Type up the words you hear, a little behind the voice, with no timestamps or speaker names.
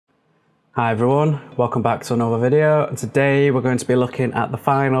Hi everyone, welcome back to another video. Today we're going to be looking at the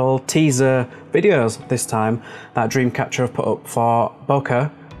final teaser videos this time that Dreamcatcher have put up for Boca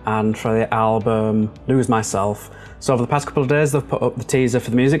and for the album Lose Myself. So over the past couple of days they've put up the teaser for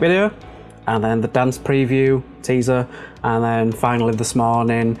the music video and then the dance preview teaser, and then finally this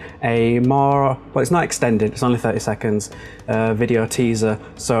morning a more, well, it's not extended, it's only 30 seconds video teaser.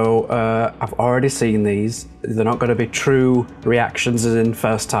 So I've already seen these. They're not going to be true reactions as in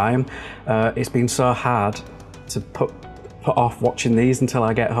first time. It's been so hard to put off watching these until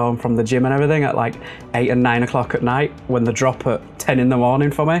I get home from the gym and everything at like 8 and 9 o'clock at night when they drop at 10 in the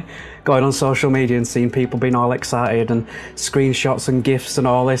morning for me. Going on social media and seeing people being all excited and screenshots and GIFs and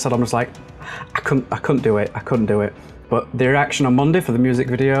all this, and I'm just like, I couldn't do it. But the reaction on Monday for the music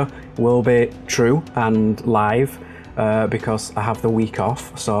video will be true and live because I have the week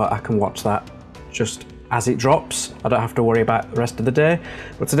off, so I can watch that just as it drops. I don't have to worry about the rest of the day.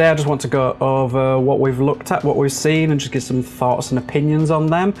 But today I just want to go over what we've looked at, what we've seen, and just give some thoughts and opinions on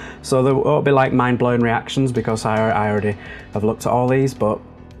them. So there won't be like mind-blowing reactions because I already have looked at all these, but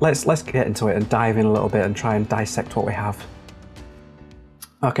let's get into it and dive in a little bit and try and dissect what we have.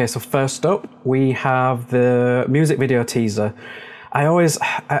 Okay, so first up we have the music video teaser. I always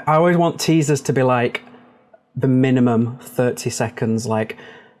want teasers to be like the minimum 30 seconds, like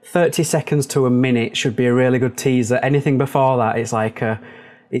 30 seconds to a minute should be a really good teaser. Anything before that, it's like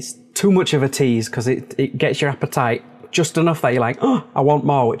it's too much of a tease because it gets your appetite just enough that you're like, oh, I want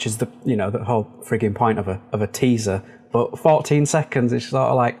more, which is the the whole frigging point of a teaser. But 14 seconds, it's sort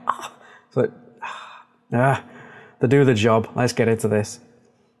of like, they do the job. Let's get into this.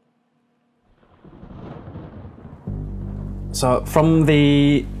 So from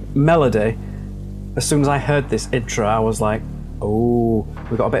the melody, as soon as I heard this intro, I was like, oh,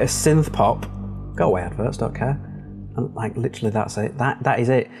 we got a bit of synth pop. Go away adverts, don't care. And like literally that's it. That is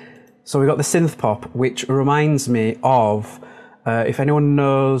it. So we got the synth pop, which reminds me of, if anyone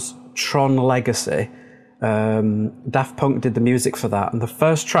knows Tron Legacy, Daft Punk did the music for that, and the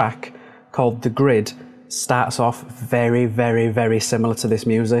first track, called The Grid, starts off very, very, very similar to this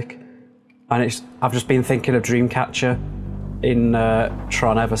music. And I've just been thinking of Dreamcatcher in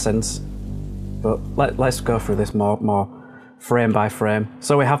Tron ever since. But let's go through this more frame by frame.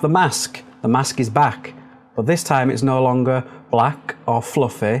 So we have the mask. The mask is back, but this time it's no longer black or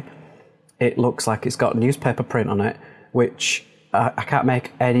fluffy. It looks like it's got newspaper print on it, which I can't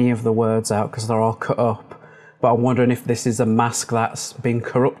make any of the words out because they're all cut up. But I'm wondering if this is a mask that's been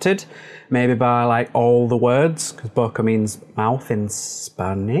corrupted, maybe by like all the words, because Boca means mouth in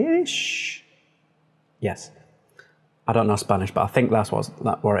Spanish. Yes. I don't know Spanish, but I think that's what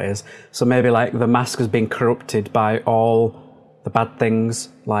it is. So maybe like the mask has been corrupted by all the bad things,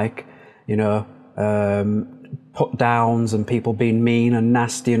 like, put downs and people being mean and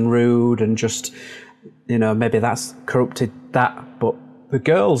nasty and rude, and just, maybe that's corrupted that. But the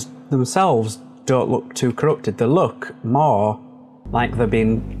girls themselves don't look too corrupted. They look more like they're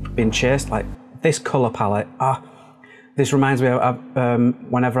being chased. Like this color palette. This reminds me of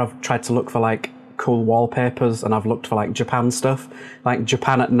whenever I've tried to look for like cool wallpapers and I've looked for like Japan stuff, like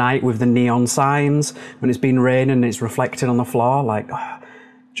Japan at night with the neon signs when it's been raining and it's reflected on the floor, like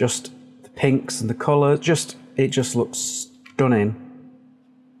just the pinks and the colours, it just looks stunning.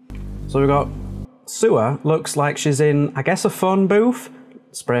 So we've got Sua, looks like she's in, I guess, a phone booth,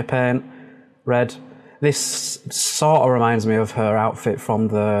 spray paint, red. This sort of reminds me of her outfit from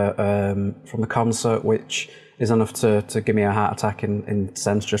the concert, which is enough to give me a heart attack in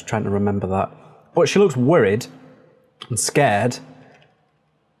sense just trying to remember that. But she looks worried and scared.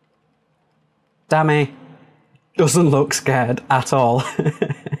 Dami doesn't look scared at all.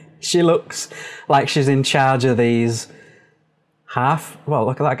 She looks like she's in charge of these well,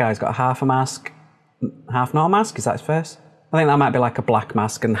 look at that guy, he's got half a mask, half not a mask, is that his face? I think that might be like a black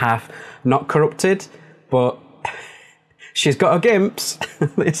mask and half not corrupted, but she's got a gimps.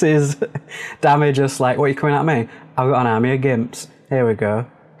 This is Dami just like, what are you coming at me? I've got an army of gimps. Here we go.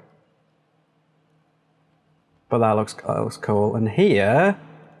 But that looks cool. And here,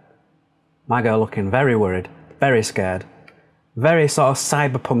 my girl looking very worried, very scared, very sort of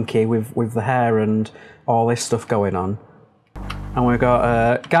cyberpunky with the hair and all this stuff going on. And we've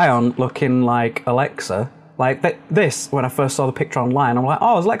got Guyon looking like Alexa. Like this, when I first saw the picture online, I'm like,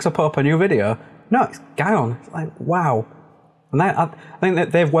 oh, has Alexa put up a new video? No, it's Guyon. It's like, wow. And I think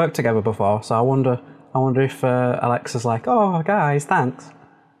that they've worked together before, so I wonder if Alexa's like, oh, guys, thanks.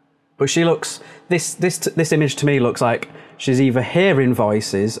 But she looks, this image to me looks like she's either hearing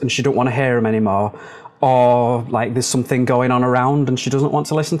voices and she don't want to hear them anymore, or like there's something going on around and she doesn't want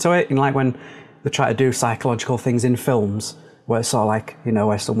to listen to it. And like when they try to do psychological things in films, where it's sort of like, you know,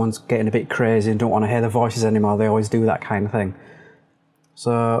 where someone's getting a bit crazy and don't want to hear the voices anymore. They always do that kind of thing.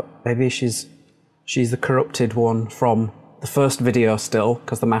 So maybe she's the corrupted one from the first video still,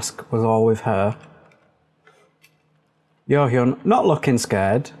 because the mask was all with her. Yohyun, not looking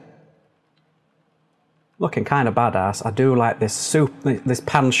scared. Looking kind of badass. I do like this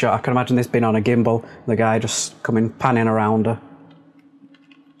pan shot. I can imagine this being on a gimbal. The guy just coming panning around her.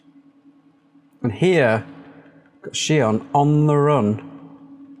 And here, got Shion on the run.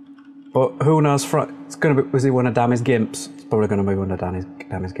 But who knows? It's gonna be. Was he one of Dami's gimps? It's probably gonna be one of Dami's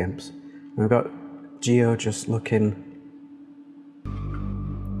gimps. And we've got Gio just looking.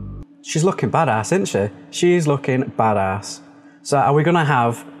 She's looking badass, isn't she? She's looking badass. So are we gonna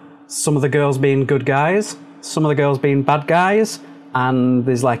have some of the girls being good guys, some of the girls being bad guys, and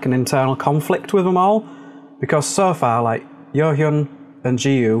there's like an internal conflict with them all? Because so far, like, Yohyun and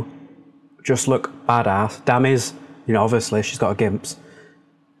Jiu just look badass. Dami's, you know, obviously she's got a gimps.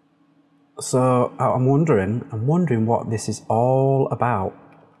 So I'm wondering what this is all about.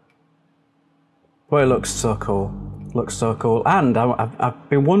 But it looks so cool. Looks so cool. And I've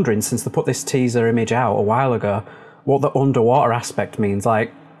been wondering since they put this teaser image out a while ago, what the underwater aspect means.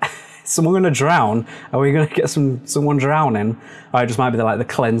 Like, is someone going to drown? Are we going to get someone drowning? Or it just might be the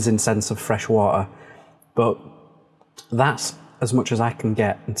cleansing sense of fresh water. But that's as much as I can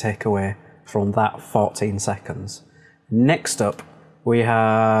get and take away from that 14 seconds. Next up, we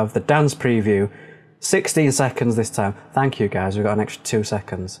have the dance preview. 16 seconds this time. Thank you guys, we've got an extra 2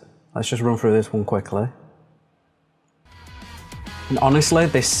 seconds. Let's just run through this one quickly. And honestly,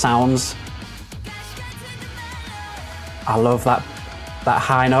 this sounds... I love that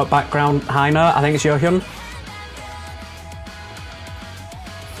high note background, high note. I think it's Yohyun.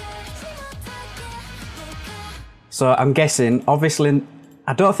 So I'm guessing, obviously,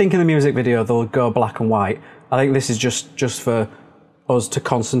 I don't think in the music video they'll go black and white. I think this is just for us to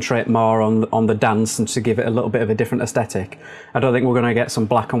concentrate more on the dance and to give it a little bit of a different aesthetic. I don't think we're going to get some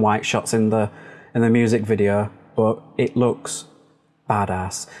black and white shots in the music video, but it looks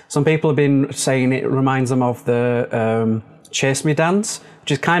badass. Some people have been saying it reminds them of the Chase Me dance,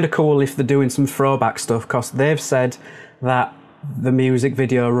 which is kind of cool if they're doing some throwback stuff, because they've said that the music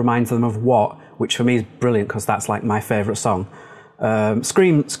video reminds them of What, which for me is brilliant because that's like my favourite song.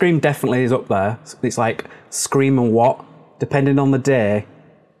 Scream definitely is up there. It's like Scream and What, depending on the day,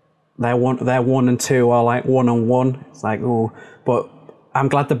 they're 1 and 2 or like 1 and 1. It's like, ooh, but I'm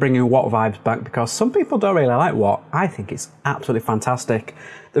glad they're bringing What vibes back because some people don't really like What. I think it's absolutely fantastic.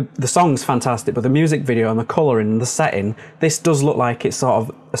 The song's fantastic, but the music video and the colouring and the setting, this does look like it's sort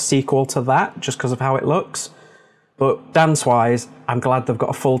of a sequel to that just because of how it looks. But dance-wise, I'm glad they've got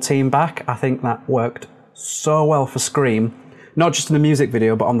a full team back. I think that worked so well for Scream. Not just in the music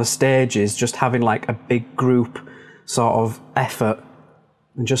video, but on the stages, just having like a big group sort of effort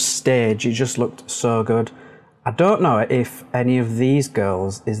and just stage, it just looked so good. I don't know if any of these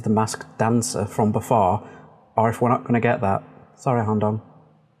girls is the masked dancer from before, or if we're not going to get that. Sorry, Handong.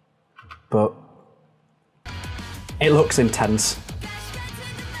 But it looks intense.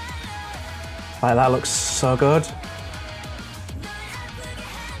 Like, that looks so good.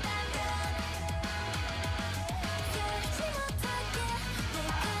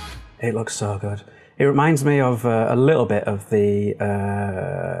 It looks so good. It reminds me of a little bit of the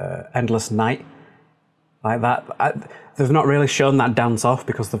Endless Night. Like that. They've not really shown that dance off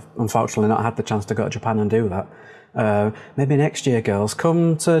because they've unfortunately not had the chance to go to Japan and do that. Maybe next year, girls.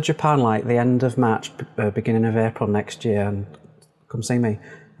 Come to Japan like the end of March, beginning of April next year and come see me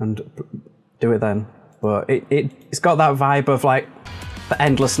and do it then. But it's got that vibe of like the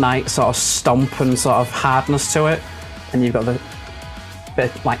Endless Night sort of stomp and sort of hardness to it. And you've got the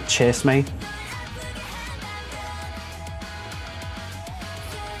bit like Chase Me.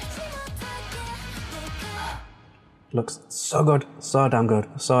 Looks so good, so damn good,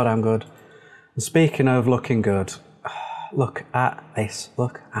 so damn good. And speaking of looking good, look at this,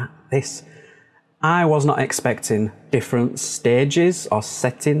 look at this. I was not expecting different stages or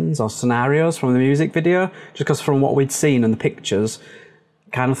settings or scenarios from the music video, just because from what we'd seen in the pictures,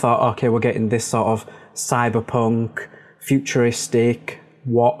 kind of thought, okay, we're getting this sort of cyberpunk, futuristic,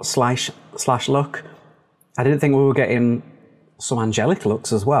 what slash look. I didn't think we were getting some angelic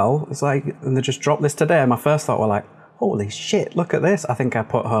looks as well. It's like, and they just dropped this today, and my first thought were like, holy shit, look at this. I think I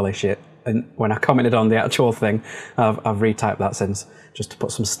put holy shit, and when I commented on the actual thing, I've retyped that since, just to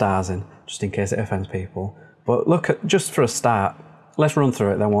put some stars in, just in case it offends people. But look at, just for a start, let's run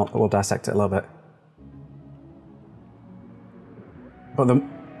through it, then we'll dissect it a little bit. But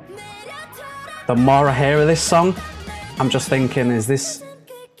the more I hear of this song, I'm just thinking, is this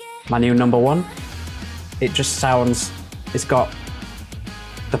my new #1? It just sounds It's got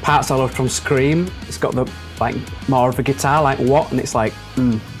the parts I loved from Scream. It's got the like more of a guitar, like what, and it's like,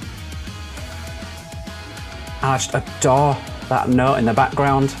 And I just adore that note in the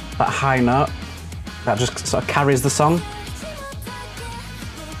background, that high note that just sort of carries the song.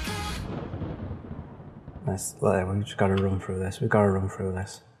 We've just got to run through this. We've got to run through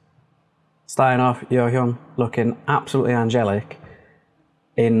this. Starting off, Yo-Hyun looking absolutely angelic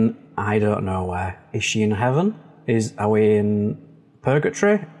in, I don't know where. Is she in heaven? Are we in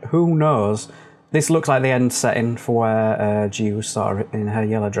purgatory? Who knows? This looks like the end setting for where Ji was sort of in her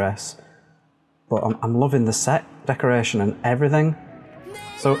yellow dress. But I'm loving the set decoration and everything.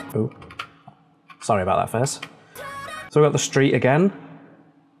 So, sorry about that first. So we've got the street again.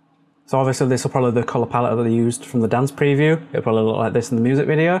 So obviously this will probably be the colour palette that they used from the dance preview. It'll probably look like this in the music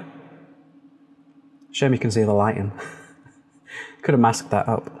video. Shame you can see the lighting. Could have masked that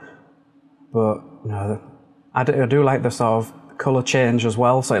up. But no, I do like the sort of colour change as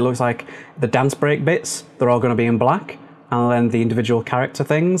well. So it looks like the dance break bits, they're all going to be in black. And then the individual character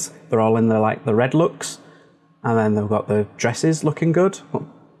things, they're all in the red looks. And then they've got the dresses looking good.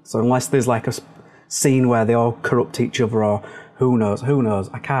 So unless there's like a scene where they all corrupt each other, or who knows,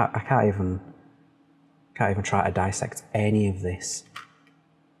 I can't even try to dissect any of this.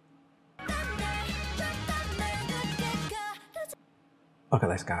 Look at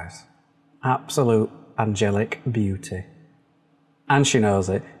this, guys. Absolute angelic beauty. And she knows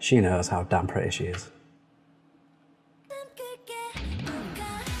it. She knows how damn pretty she is.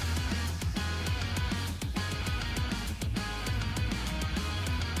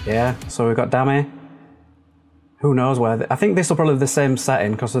 Yeah, so we've got Dami. Who knows where? I think this will probably be the same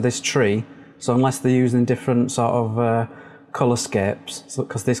setting because of this tree. So unless they're using different sort of colorscapes,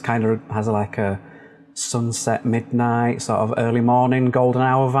 because this kind of has like a sunset, midnight, sort of early morning, golden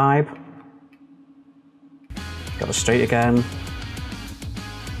hour vibe. Got the street again.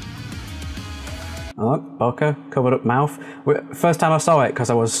 Oh, look, Boca, covered up mouth. First time I saw it,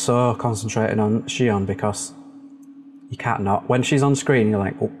 because I was so concentrating on Xion, because you can't not. When she's on screen, you're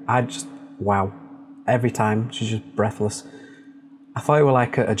like, oh, wow. Every time, she's just breathless. I thought it was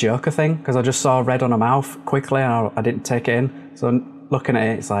like a Joker thing, because I just saw red on her mouth quickly, and I didn't take it in. So looking at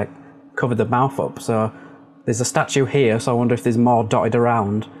it, it's like, covered the mouth up. So there's a statue here, so I wonder if there's more dotted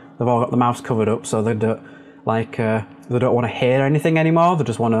around. They've all got the mouths covered up, so they don't want to hear anything anymore. They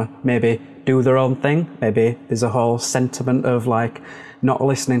just want to maybe do their own thing. Maybe there's a whole sentiment of like not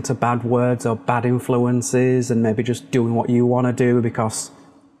listening to bad words or bad influences, and maybe just doing what you want to do because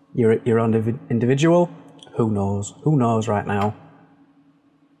you're your own individual. Who knows? Who knows right now?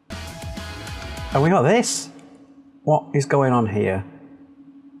 And we got this. What is going on here?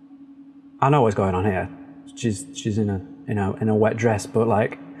 I know what's going on here. She's in a wet dress, but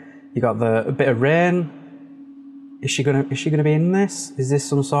like you got a bit of rain. Is she gonna be in this? Is this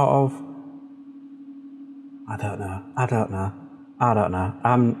some sort of? I don't know.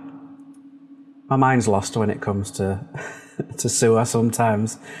 My mind's lost when it comes to to Sua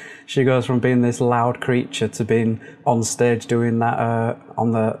sometimes. She goes from being this loud creature to being on stage doing that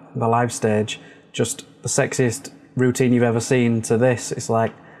on the live stage, just the sexiest routine you've ever seen, to this. It's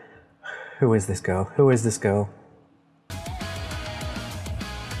like, who is this girl? Who is this girl?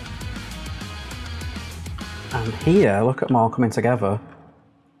 And here, look at them all coming together.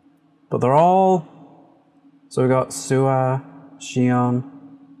 But they're all... So we've got Sua, Xion,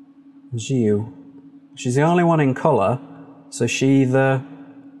 Jiu. She's the only one in colour. So she the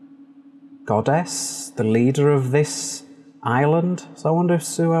goddess, the leader of this island. So I wonder if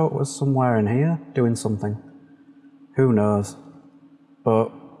Sua was somewhere in here doing something. Who knows?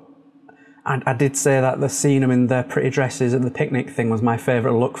 But I did say that seeing them in their pretty dresses at the picnic thing was my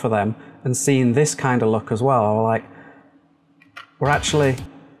favourite look for them. And seeing this kind of look as well, I was like, we're actually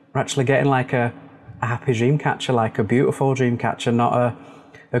getting like a happy Dreamcatcher, like a beautiful Dreamcatcher, not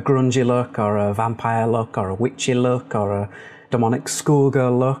a grungy look or a vampire look or a witchy look or a demonic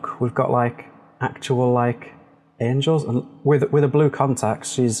schoolgirl look. We've got like actual like angels, and with a blue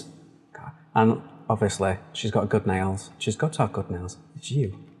contacts. And obviously she's got good nails. She's got to have good nails. It's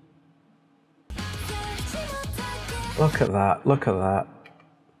you. Look at that. Look at that.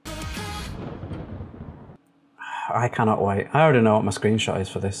 I cannot wait. I already know what my screenshot is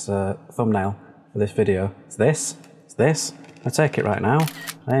for this thumbnail for this video. It's this. It's this. I'll take it right now.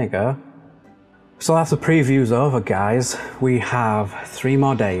 There you go. So that's the previews over, guys. We have 3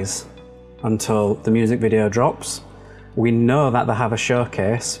 more days until the music video drops. We know that they have a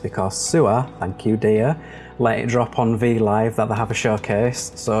showcase because Sua, thank you dear, let it drop on V Live that they have a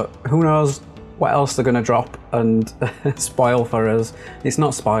showcase. So who knows what else they're going to drop and spoil for us. It's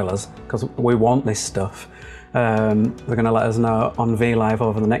not spoilers because we want this stuff. They're going to let us know on VLive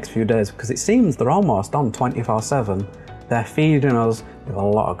over the next few days, because it seems they're almost on 24/7. They're feeding us with a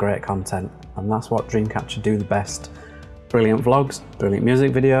lot of great content, and that's what Dreamcatcher do the best. Brilliant vlogs, brilliant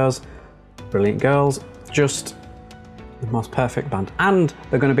music videos, brilliant girls, just the most perfect band. And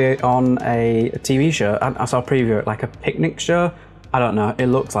they're going to be on a TV show. I saw a preview, like a picnic show. I don't know, it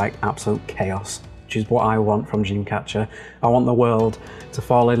looks like absolute chaos, which is what I want from Dreamcatcher. I want the world to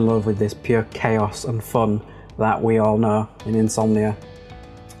fall in love with this pure chaos and fun that we all know in Insomnia.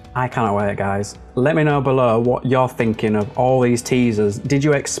 I cannot wait, guys. Let me know below what you're thinking of all these teasers. Did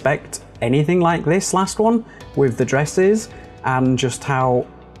you expect anything like this last one with the dresses and just how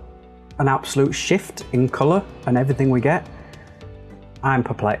an absolute shift in colour and everything we get? I'm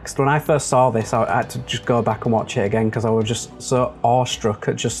perplexed. When I first saw this, I had to just go back and watch it again because I was just so awestruck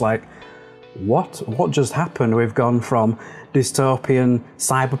at just like, what just happened? We've gone from dystopian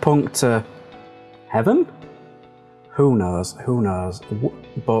cyberpunk to heaven? Who knows,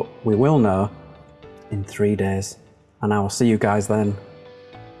 but we will know in 3 days, and I will see you guys then.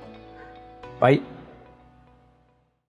 Bye.